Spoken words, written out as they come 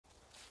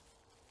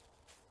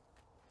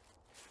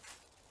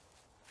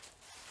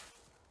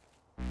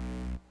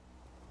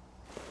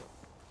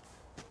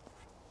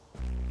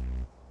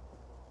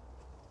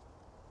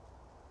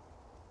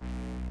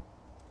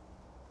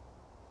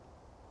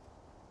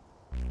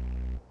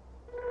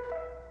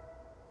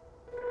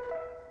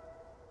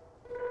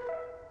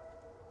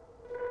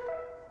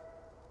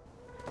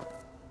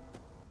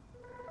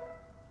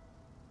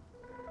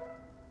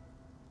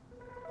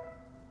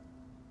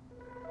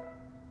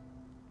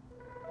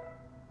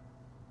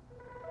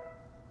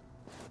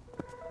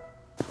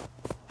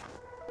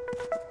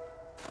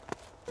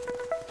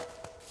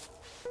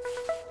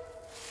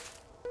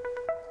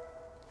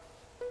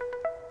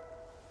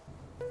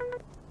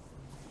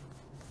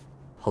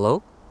Hello?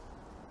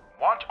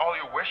 Want all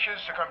your wishes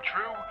to come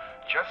true?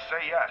 Just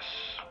say yes.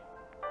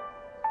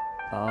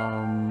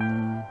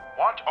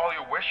 Want all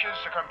your wishes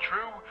to come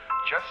true?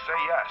 Just say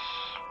yes.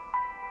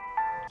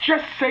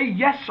 Just say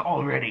yes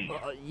already.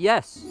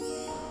 Yes.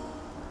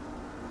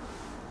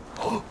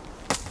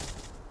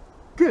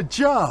 Good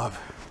job.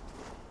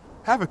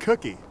 Have a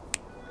cookie.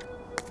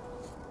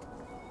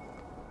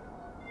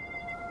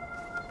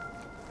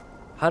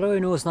 How do I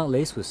know it's not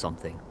laced with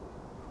something?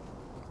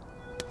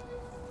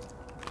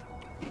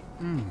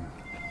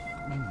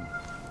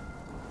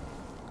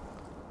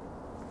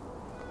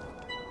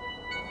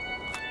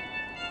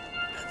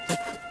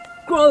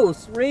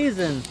 Gross!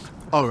 Raisin!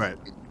 Alright,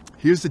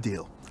 here's the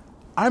deal.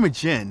 I'm a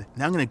djinn,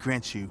 and I'm gonna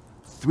grant you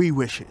 3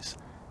 wishes.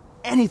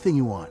 Anything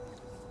you want.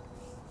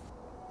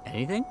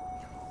 Anything?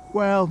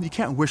 Well, you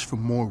can't wish for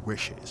more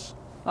wishes.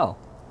 Oh.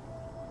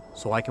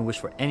 So I can wish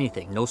for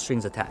anything, no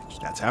strings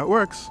attached. That's how it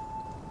works.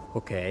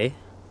 Okay.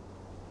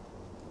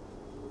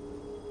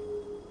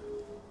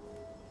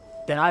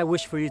 Then I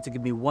wish for you to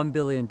give me $1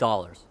 billion.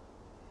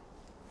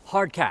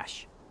 Hard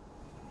cash.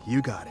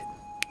 You got it.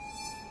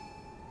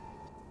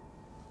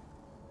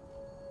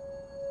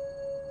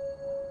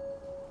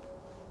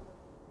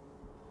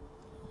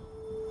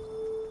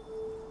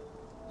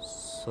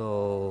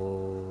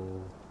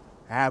 So...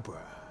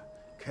 Abra,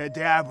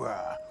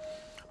 cadabra,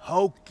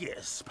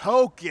 hocus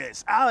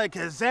pocus,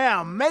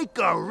 alakazam, make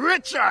a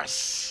richer.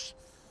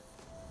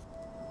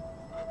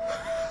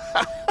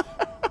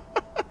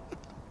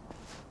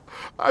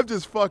 I'm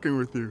just fucking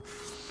with you.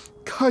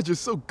 God, you're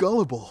so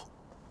gullible.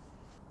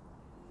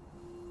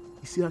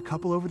 You see that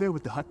couple over there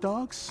with the hot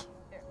dogs?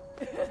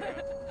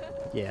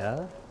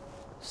 Yeah?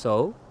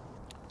 So?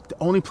 The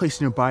only place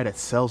nearby that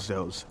sells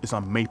those is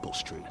on Maple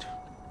Street.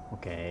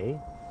 Okay.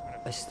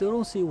 I still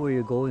don't see where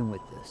you're going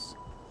with this.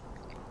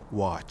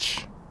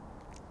 Watch.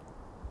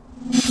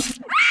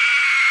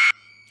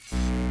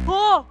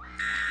 Oh!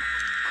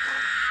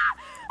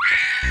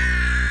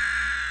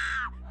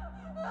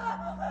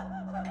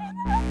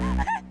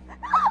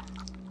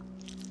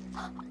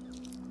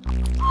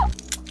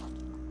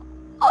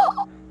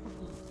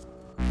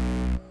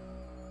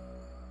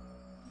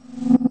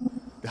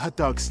 The hot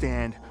dog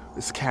stand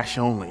was cash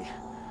only,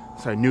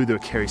 so I knew they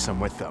would carry some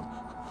with them.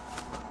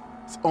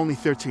 It's only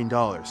 $13,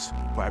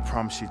 but I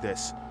promise you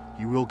this,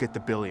 you will get the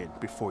billion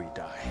before you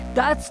die.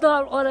 That's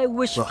not what I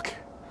wish. Look,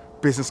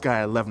 business guy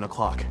at 11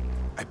 o'clock.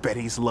 I bet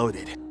he's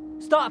loaded.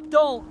 Stop,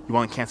 don't! You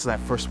want to cancel that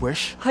first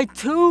wish? I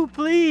do,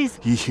 please!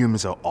 You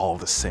humans are all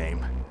the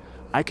same.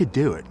 I could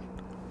do it,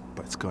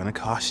 but it's going to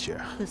cost you.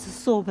 This is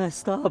so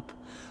messed up.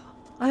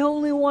 I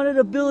only wanted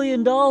 $1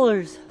 billion.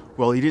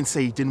 Well, you didn't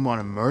say you didn't want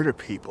to murder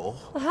people.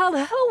 How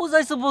the hell was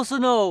I supposed to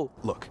know?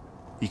 Look,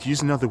 you could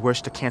use another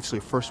wish to cancel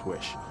your first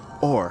wish,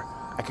 or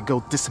I could go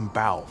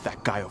disembowel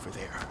that guy over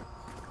there.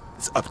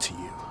 It's up to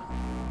you.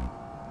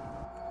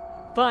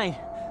 Fine,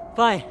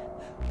 fine.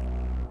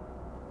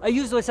 I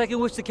used my second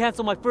wish to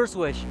cancel my first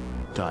wish.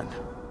 Done.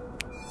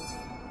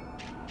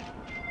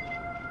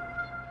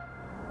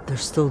 They're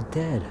still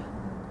dead.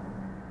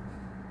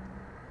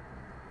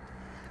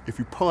 If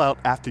you pull out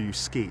after you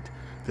skate,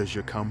 does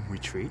your cum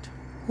retreat?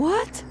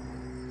 What?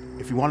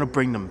 If you want to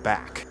bring them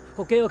back.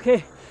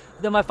 Okay.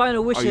 Then my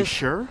final wish Are is... you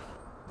sure?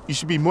 You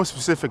should be more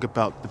specific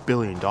about the $1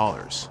 billion.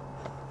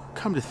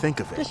 Come to think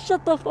of it. Just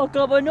shut the fuck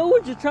up. I know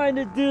what you're trying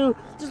to do.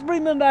 Just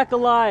bring them back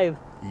alive.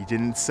 You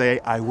didn't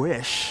say I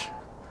wish.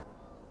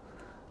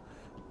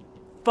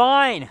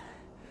 Fine.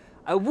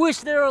 I wish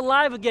they were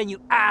alive again,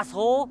 you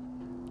asshole.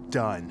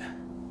 Done.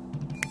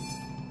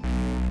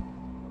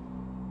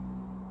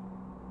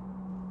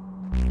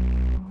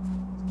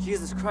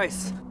 Jesus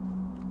Christ.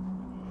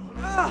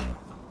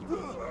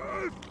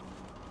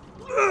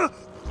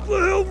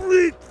 Help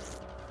me!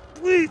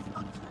 Please!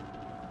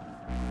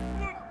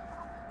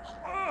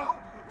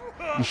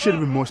 You should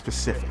have been more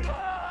specific.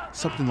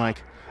 Something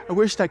like, I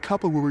wish that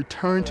couple will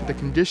return to the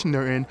condition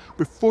they're in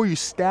before you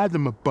stab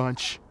them a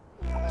bunch.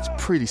 It's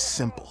pretty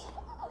simple.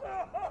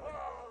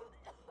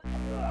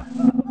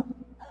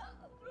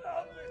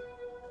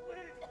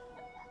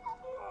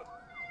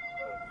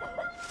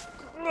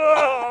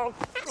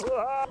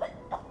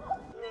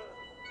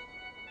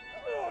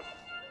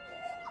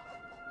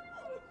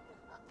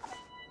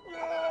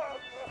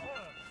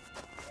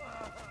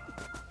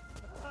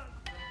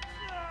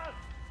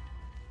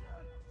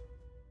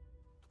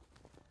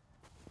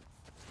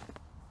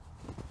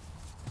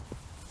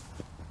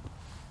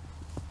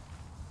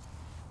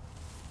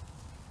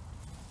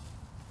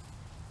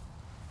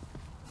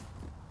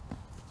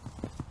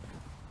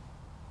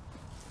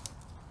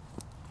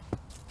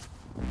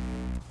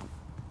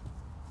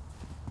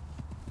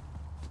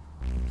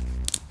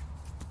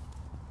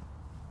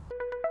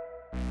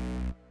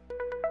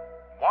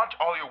 Want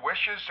all your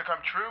wishes to come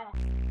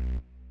true?